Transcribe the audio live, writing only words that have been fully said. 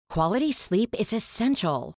Quality sleep is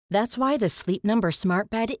essential. That's why the Sleep Number Smart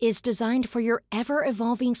Bed is designed for your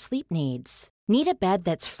ever-evolving sleep needs. Need a bed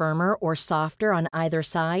that's firmer or softer on either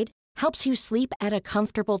side? Helps you sleep at a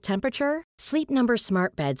comfortable temperature? Sleep Number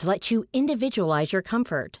Smart Beds let you individualize your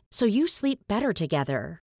comfort, so you sleep better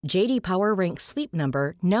together. J.D. Power ranks Sleep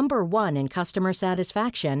Number number 1 in customer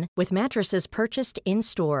satisfaction with mattresses purchased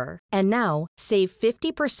in-store. And now, save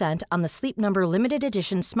 50% on the Sleep Number Limited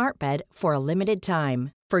Edition Smart Bed for a limited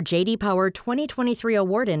time. For J.D. Power 2023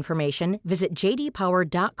 award information, visit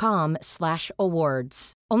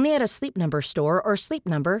jdpower.com/awards. Only at a Sleep Number store or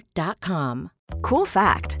sleepnumber.com. Cool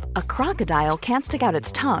fact, a crocodile can't stick out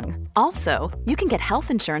its tongue. Also, you can get health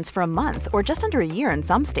insurance for a month or just under a year in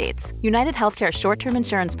some states. United Healthcare short-term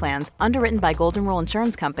insurance plans, underwritten by Golden Rule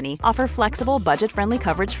Insurance Company, offer flexible, budget-friendly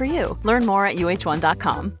coverage for you. Learn more at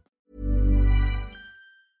uh1.com.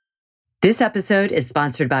 This episode is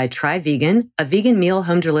sponsored by Try Vegan, a vegan meal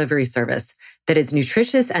home delivery service that is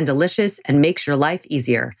nutritious and delicious and makes your life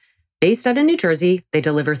easier. Based out of New Jersey, they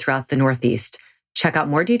deliver throughout the Northeast. Check out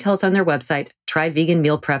more details on their website,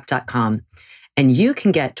 tryveganmealprep.com. And you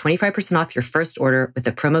can get 25% off your first order with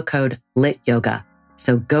the promo code LITYOGA.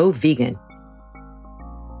 So go vegan.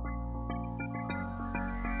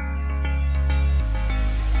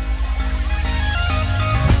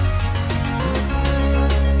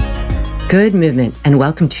 Good movement, and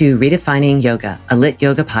welcome to Redefining Yoga, a lit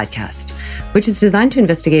yoga podcast, which is designed to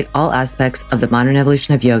investigate all aspects of the modern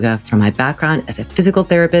evolution of yoga from my background as a physical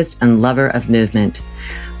therapist and lover of movement.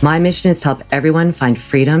 My mission is to help everyone find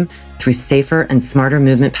freedom through safer and smarter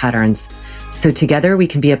movement patterns, so together we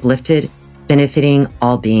can be uplifted, benefiting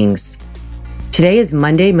all beings. Today is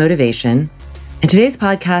Monday Motivation, and today's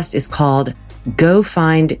podcast is called Go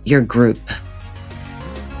Find Your Group.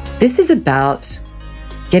 This is about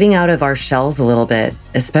getting out of our shells a little bit,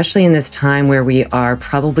 especially in this time where we are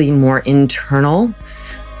probably more internal.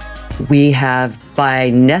 We have,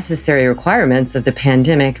 by necessary requirements of the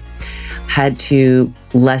pandemic, had to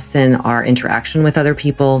lessen our interaction with other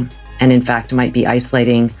people. And in fact, might be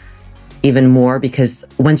isolating even more because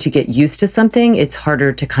once you get used to something, it's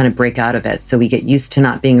harder to kind of break out of it. So we get used to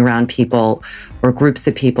not being around people or groups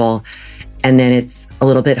of people, and then it's a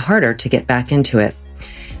little bit harder to get back into it.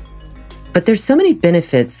 But there's so many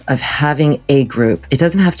benefits of having a group. It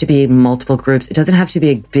doesn't have to be multiple groups. It doesn't have to be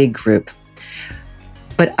a big group.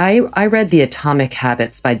 But I read The Atomic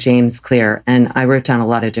Habits by James Clear, and I wrote down a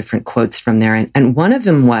lot of different quotes from there. And one of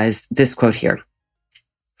them was this quote here.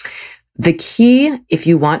 The key, if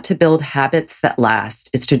you want to build habits that last,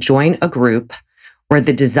 is to join a group where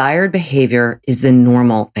the desired behavior is the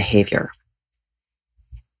normal behavior.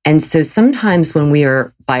 And so sometimes when we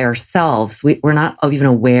are by ourselves, we're not even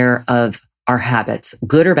aware of our habits,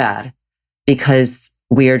 good or bad, because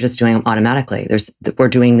we are just doing them automatically. We're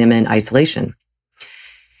doing them in isolation.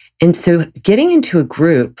 And so getting into a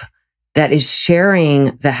group that is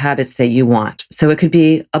sharing the habits that you want. So it could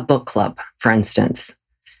be a book club, for instance.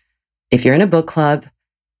 If you're in a book club,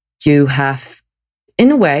 you have, in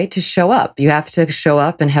a way, to show up. You have to show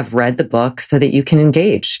up and have read the book so that you can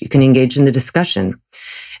engage. You can engage in the discussion.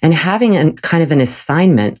 And having a kind of an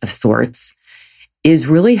assignment of sorts is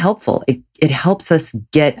really helpful. It helps us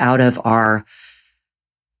get out of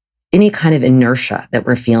any kind of inertia that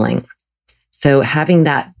we're feeling. So having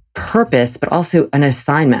that purpose, but also an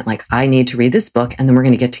assignment, like I need to read this book and then we're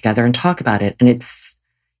going to get together and talk about it. And it's,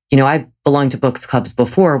 I belonged to books clubs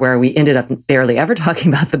before where we ended up barely ever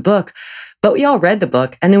talking about the book, but we all read the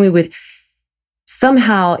book and then we would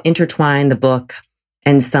somehow intertwine the book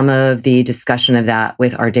and some of the discussion of that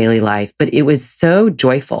with our daily life. But it was so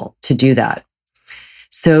joyful to do that.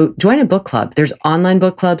 So join a book club. There's online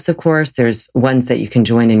book clubs, of course. There's ones that you can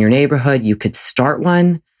join in your neighborhood. You could start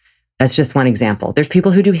one. That's just one example. There's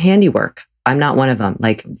people who do handiwork. I'm not one of them.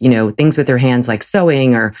 Like, things with their hands like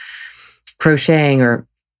sewing or crocheting or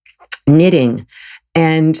knitting.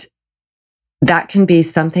 And that can be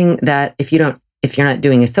something that if you're not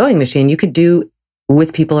doing a sewing machine, you could do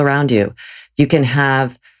with people around you. You can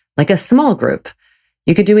have like a small group.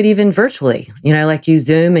 You could do it even virtually. Like you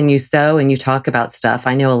Zoom and you sew and you talk about stuff.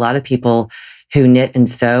 I know a lot of people who knit and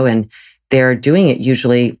sew and they're doing it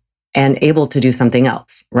usually and able to do something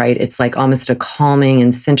else, right? It's like almost a calming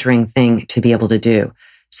and centering thing to be able to do.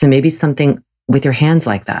 So maybe something with your hands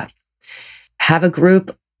like that. Have a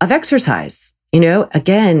group of exercise.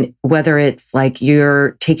 Again, whether it's like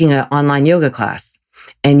you're taking an online yoga class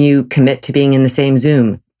and you commit to being in the same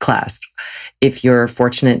Zoom class. If you're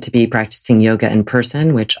fortunate to be practicing yoga in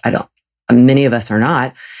person, which many of us are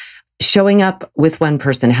not, showing up with one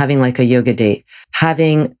person, having like a yoga date,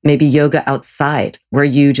 having maybe yoga outside where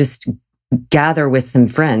you just gather with some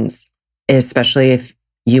friends, especially if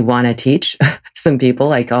you want to teach some people,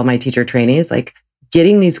 like all my teacher trainees, like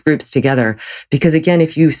getting these groups together. Because again,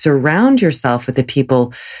 if you surround yourself with the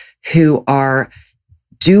people who are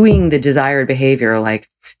doing the desired behavior, like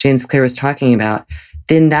James Clear was talking about,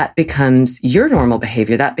 then that becomes your normal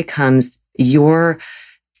behavior. That becomes your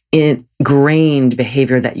ingrained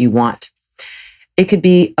behavior that you want. It could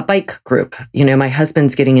be a bike group. My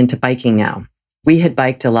husband's getting into biking now. We had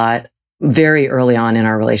biked a lot very early on in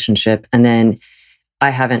our relationship. And then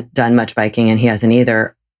I haven't done much biking and he hasn't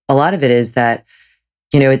either. A lot of it is that,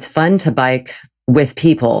 it's fun to bike with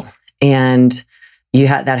people, and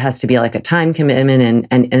that has to be like a time commitment.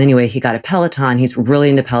 And anyway, he got a Peloton. He's really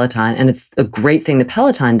into Peloton. And it's a great thing the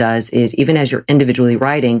Peloton does is even as you're individually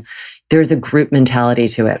riding, there's a group mentality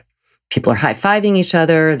to it. People are high-fiving each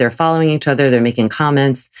other. They're following each other. They're making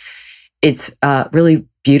comments. It's really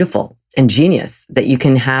beautiful and genius that you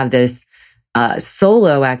can have this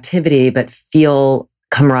solo activity, but feel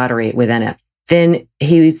camaraderie within it. Then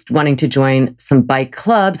he's wanting to join some bike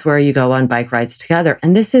clubs where you go on bike rides together.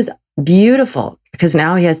 And this is beautiful because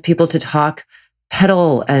now he has people to talk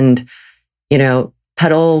pedal and,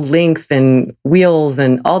 pedal length and wheels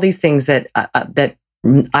and all these things that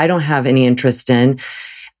I don't have any interest in.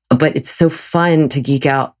 But it's so fun to geek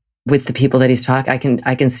out with the people that he's talking.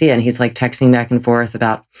 I can see it. And he's like texting back and forth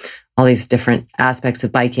about all these different aspects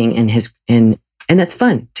of biking and that's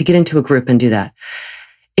fun to get into a group and do that.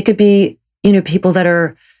 It could be, people that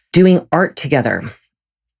are doing art together.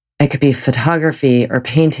 It could be photography or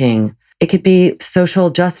painting. It could be social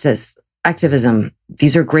justice, activism.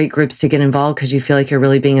 These are great groups to get involved because you feel like you're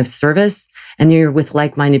really being of service and you're with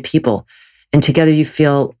like-minded people. And together you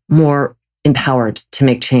feel more empowered to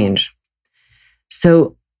make change.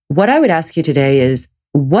 So what I would ask you today is,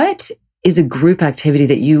 what is a group activity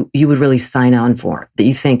that you would really sign on for, that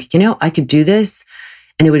you think, I could do this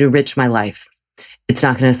and it would enrich my life. It's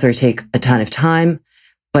not going to necessarily take a ton of time,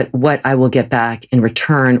 but what I will get back in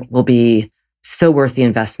return will be so worth the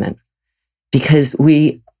investment. Because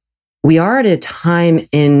we are at a time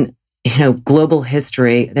in, global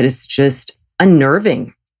history that is just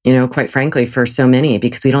unnerving, quite frankly, for so many,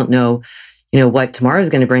 because we don't know, what tomorrow is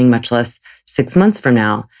going to bring, much less 6 months from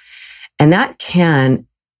now. And that can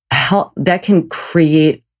help, that can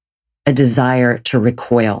create a desire to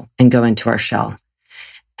recoil and go into our shell.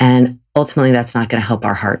 And ultimately, that's not going to help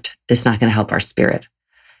our heart. It's not going to help our spirit.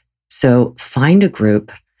 So find a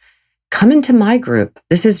group, come into my group.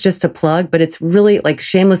 This is just a plug, but it's really like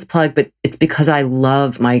shameless plug, but it's because I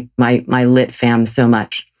love my lit fam so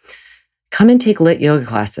much. Come and take lit yoga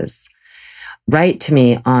classes. Write to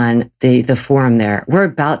me on the forum there. We're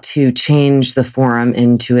about to change the forum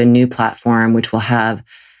into a new platform, which will have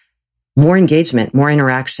more engagement, more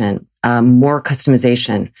interaction, more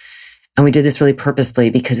customization. And we did this really purposefully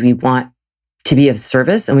because we want to be of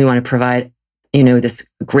service and we want to provide, this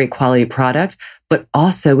great quality product, but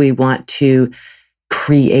also we want to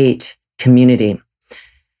create community.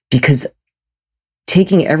 Because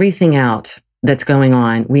taking everything out that's going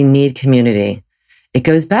on, we need community. It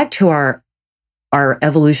goes back to our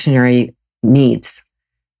evolutionary needs.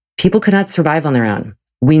 People could not survive on their own.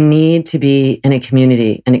 We need to be in a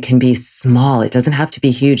community, and it can be small. It doesn't have to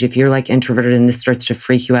be huge. If you're like introverted and this starts to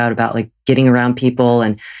freak you out about like getting around people,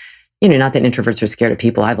 and not that introverts are scared of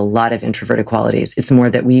people. I have a lot of introverted qualities. It's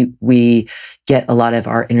more that we get a lot of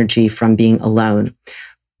our energy from being alone.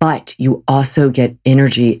 But you also get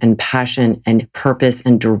energy and passion and purpose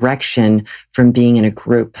and direction from being in a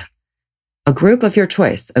group of your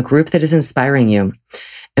choice, a group that is inspiring you.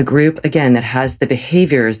 A group, again, that has the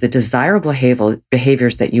behaviors, the desirable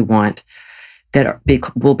behaviors that you want, that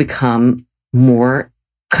will become more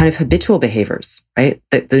kind of habitual behaviors, right?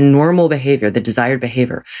 The normal behavior, the desired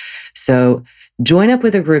behavior. So join up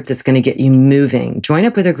with a group that's going to get you moving. Join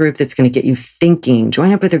up with a group that's going to get you thinking.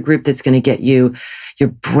 Join up with a group that's going to get your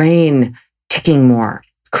brain ticking more,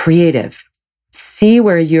 creative. See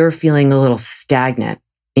where you're feeling a little stagnant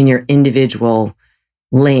in your individual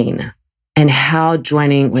lane, and how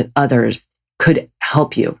joining with others could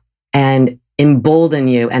help you and embolden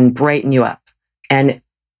you and brighten you up. And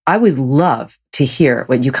I would love to hear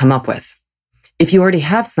what you come up with. If you already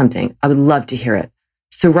have something, I would love to hear it.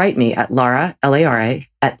 So write me at Lara, Lara,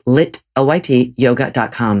 at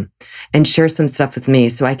lityoga.com and share some stuff with me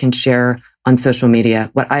so I can share on social media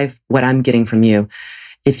what I'm getting from you.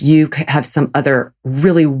 If you have some other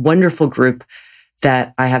really wonderful group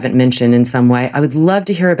that I haven't mentioned in some way, I would love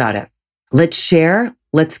to hear about it. Let's share,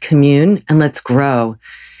 let's commune, and let's grow.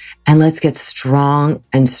 And let's get strong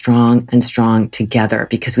and strong and strong together,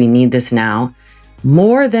 because we need this now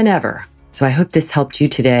more than ever. So I hope this helped you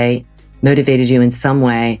today. motivated you in some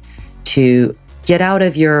way to get out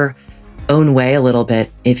of your own way a little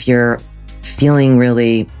bit if you're feeling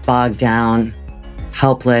really bogged down,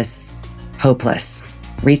 helpless, hopeless.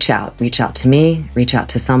 Reach out to me, reach out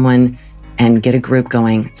to someone, and get a group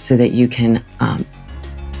going so that you can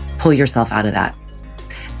pull yourself out of that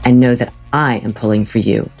and know that I am pulling for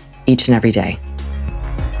you each and every day.